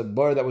 because it's a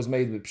bar that was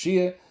made with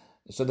pshia,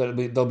 so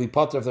they'll be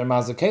potter if they're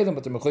mazik kalim,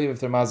 but they're mechayiv if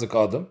they're mazik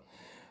adam.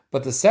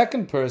 But the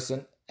second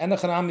person,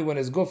 Enochanami, when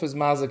his guf is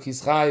mazik,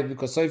 he's chayiv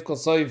because soif kol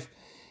soif,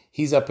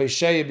 he's a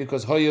pesheya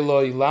because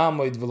hoyeloi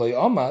lamoid v'loi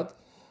omad.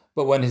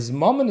 But when his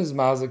mammon is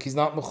mazik, he's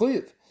not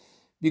mechuyev,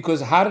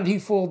 because how did he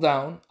fall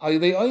down?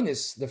 Ayidei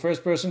oinis, the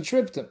first person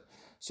tripped him.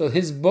 So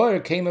his bar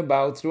came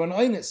about through an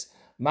oinis.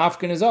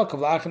 Mafkin is akav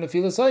lachin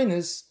afilas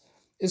oinis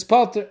is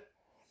potter.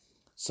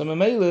 So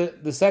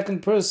Mamela, the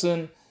second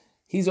person,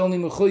 he's only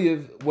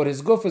mechuyev what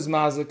his guf is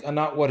mazik and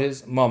not what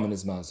his mammon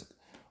is mazik.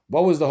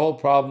 What was the whole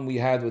problem we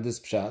had with this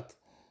pshat?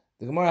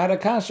 The Gemara had a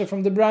kasha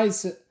from the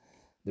Braise.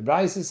 The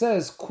Braise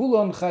says,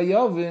 Kulon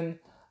chayovin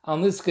al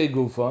niskei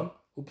gufon,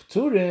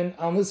 upturin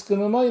al niskei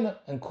mamoina.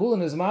 And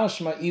Kulon is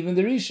mashma, even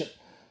the Rishon.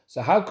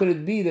 So how could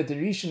it be that the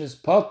Rishon is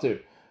potter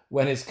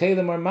when his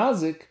kelim are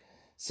mazik,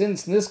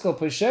 since niskal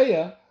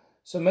pesheya,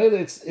 so maybe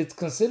it's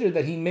considered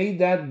that he made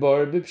that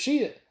bar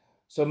b'pshiyah.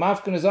 So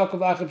mafkan izakav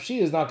achab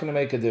pshiyah is not going to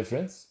make a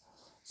difference.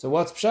 So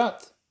what's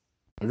pshat?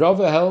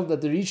 Rava held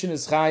that the rishon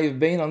is chayiv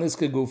bein on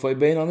niska gufay,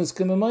 bein on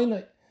niska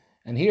memoinai.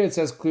 And here it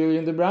says clearly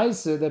in the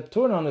Braisa that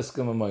ptur on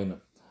niska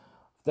memoinai.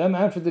 Then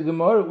after the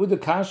Gemara, uda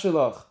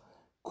kashelach,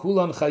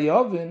 kulan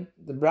chayavin,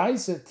 the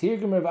Braisa,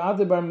 tirgem Rav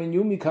Adabar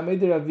minyumi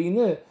kameder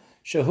avine,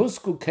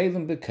 shehusku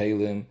kelim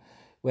bekelim.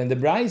 When the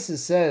Braisa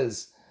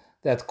says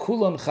that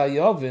kulan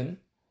chayavin,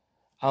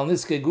 al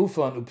niske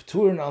gufan,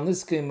 upturin al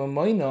niske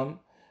memoinam,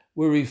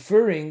 we're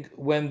referring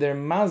when they're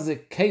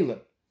mazik kelim.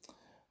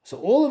 So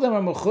all of them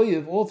are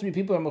mechuyev, all three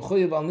people are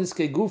mechuyev al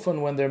niske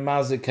gufan when they're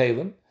mazik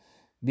kelim,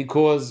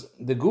 because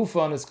the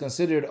gufan is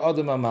considered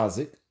adam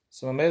mazik,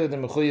 so mamela they're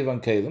mechuyev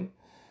on kelim.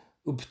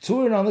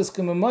 Upturin al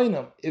niske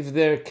memoinam, if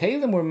their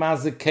kelim were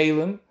mazik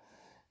kelim,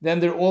 then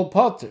they're all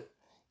potter.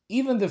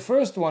 Even the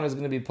first one is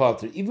going to be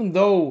potter, even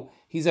though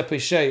he's a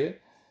pesheya,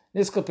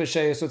 niska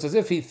pesheya, so it's as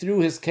if he threw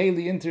his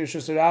keli into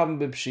Rishus Harabim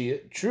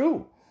b'pshiyah.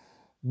 True,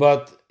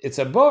 but it's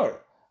a bar.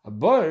 A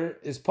bar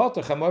is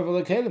potter chamor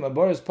v'le kelim. A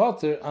bar is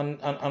potter on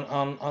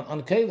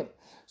kelim.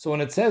 So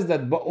when it says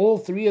that all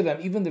three of them,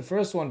 even the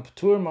first one,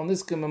 pturim al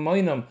niska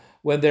memoinam,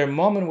 when their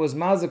moment was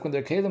mazik, when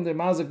their kelim they're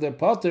mazik, they're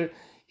potter.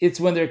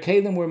 It's when their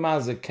kelim were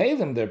mazik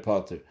kelim they're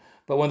potter.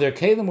 But when their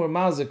kelim were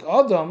mazik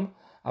adam,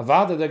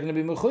 avada they're going to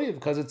be mechuyev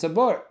because it's a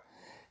bar.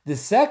 The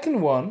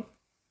second one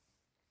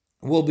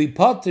will be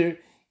potter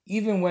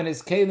even when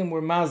his kelim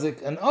were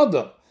mazik and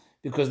adam,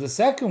 because the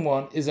second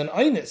one is an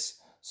einis.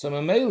 So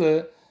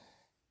memele,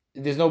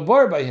 there's no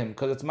bar by him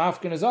because it's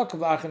mafkin azakav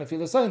achin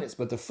afilas einis.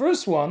 But the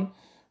first one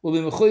will be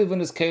mechuyev when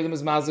his kelim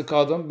is mazik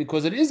adam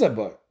because it is a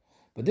bar.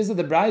 But this is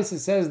the Braisa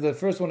says the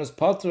first one is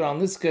potter al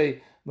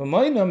niskei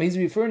memoinam. He's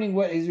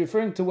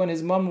referring to when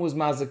his mom was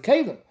mazik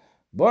kelim.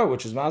 Bar,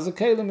 which is mazik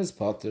kelim, is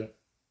potter.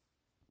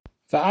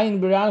 V'ayin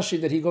b'Rashi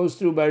that he goes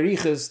through by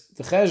Riches,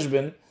 the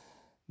Cheshbon,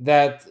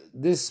 that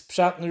this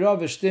Pshat and Rav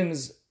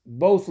stims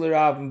both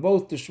l'Rav and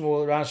both to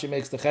Shmuel. Rashi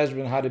makes the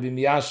Cheshbon how to be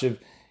miyashiv.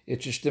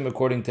 It should stim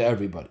according to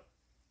everybody.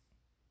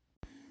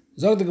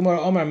 Zog the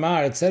Gemara Omar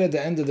Mar, it said at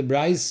the end of the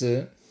Braise,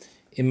 im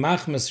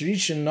machmas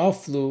rishon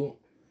noflu,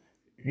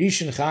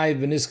 rishon chayiv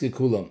b'niske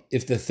kulam.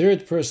 If the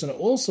third person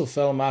also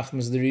fell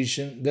machmas the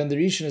rishon, then the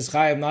rishon is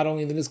chayiv not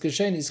only in the niske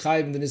sheni, he's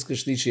chayiv in the niske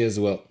shlishi as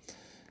well.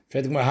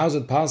 How is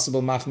it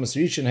possible? Machmas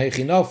rishon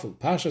heichinofu.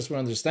 Pashas were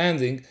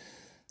understanding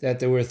that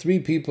there were three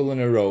people in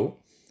a row,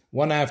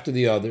 one after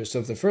the other. So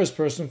if the first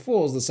person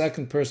falls, the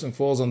second person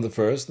falls on the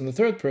first, and the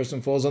third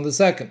person falls on the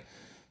second.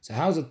 So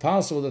how is it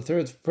possible the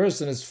third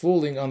person is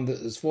falling on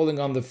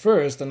the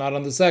first and not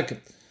on the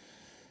second?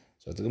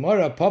 So the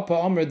Gemara, Papa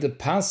Omer de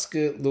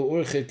Paske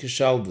lu'urche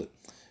kishalde.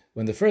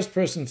 When the first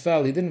person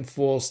fell, he didn't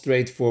fall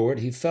straight forward.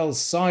 He fell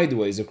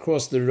sideways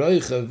across the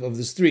roichev of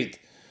the street.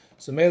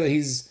 So maybe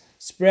he's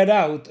spread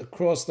out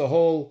across the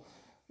whole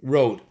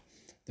road.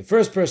 The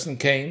first person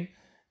came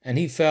and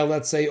he fell,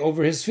 let's say,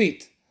 over his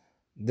feet.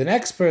 The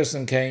next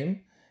person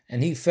came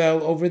and he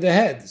fell over the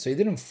head. So he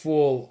didn't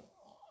fall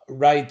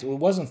right. It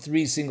wasn't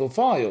three single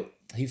file.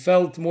 He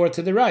fell more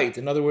to the right.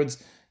 In other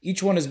words,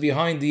 each one is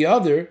behind the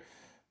other,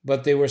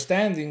 but they were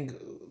standing,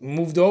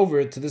 moved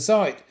over to the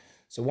side.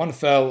 So one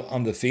fell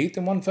on the feet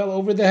and one fell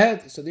over the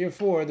head. So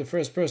therefore, the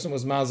first person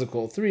was mazik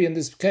all three. In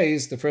this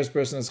case, the first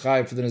person is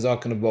chayiv for the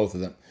nizaken of both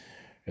of them.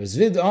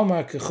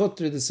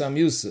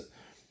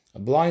 A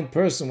blind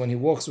person, when he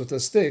walks with a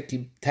stick,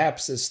 he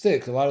taps his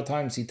stick. A lot of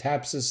times he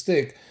taps his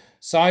stick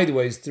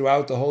sideways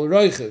throughout the whole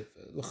roichev.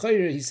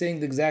 He's saying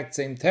the exact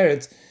same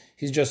teretz,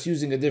 he's just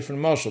using a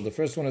different mashal. The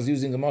first one is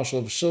using a mashal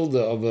of shilda,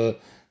 of a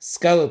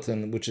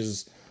skeleton, which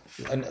is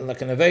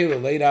like an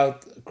avela laid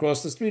out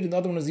across the street. And the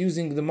other one is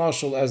using the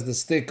mashal as the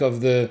stick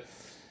of the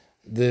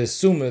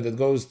summa that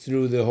goes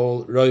through the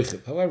whole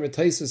roichev. However,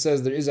 Taisa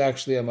says there is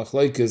actually a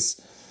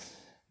machlokes,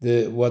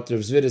 what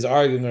Rav Zvid is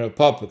arguing in Rav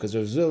Papa, because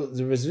Rav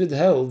Zvid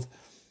held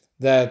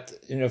that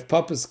in Rav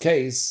Papa's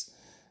case,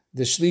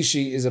 the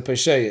shlishi is a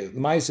pesheya. The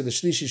Maisa, the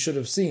shlishi should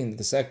have seen that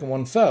the second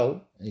one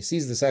fell, and he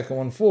sees the second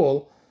one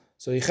fall,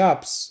 so he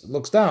chaps,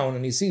 looks down,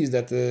 and he sees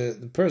that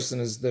the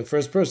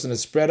first person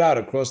is spread out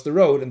across the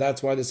road, and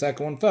that's why the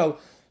second one fell,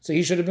 so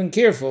he should have been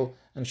careful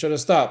and should have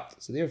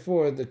stopped. So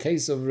therefore, the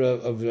case of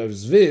Rav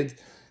Zvid,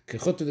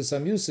 Kechutu de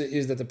Samyusa,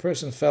 is that the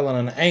person fell on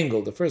an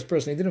angle. The first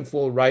person, he didn't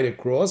fall right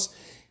across,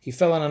 he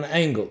fell on an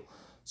angle.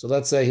 So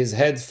let's say his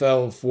head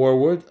fell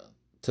forward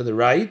to the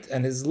right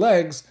and his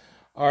legs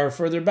are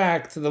further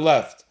back to the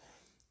left.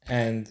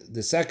 And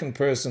the second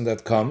person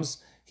that comes,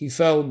 he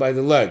fell by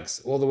the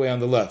legs all the way on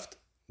the left.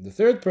 The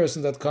third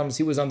person that comes,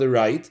 he was on the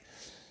right.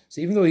 So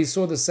even though he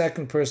saw the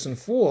second person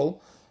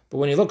fall, but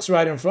when he looks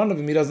right in front of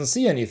him, he doesn't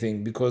see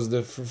anything because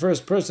the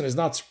first person is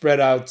not spread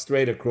out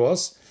straight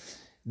across.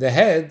 The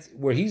head,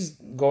 where he's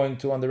going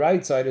to on the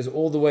right side, is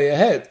all the way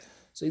ahead.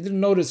 So he didn't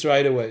notice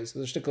right away. So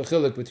there's a shtickle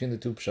chilik between the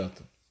two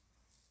pshatim.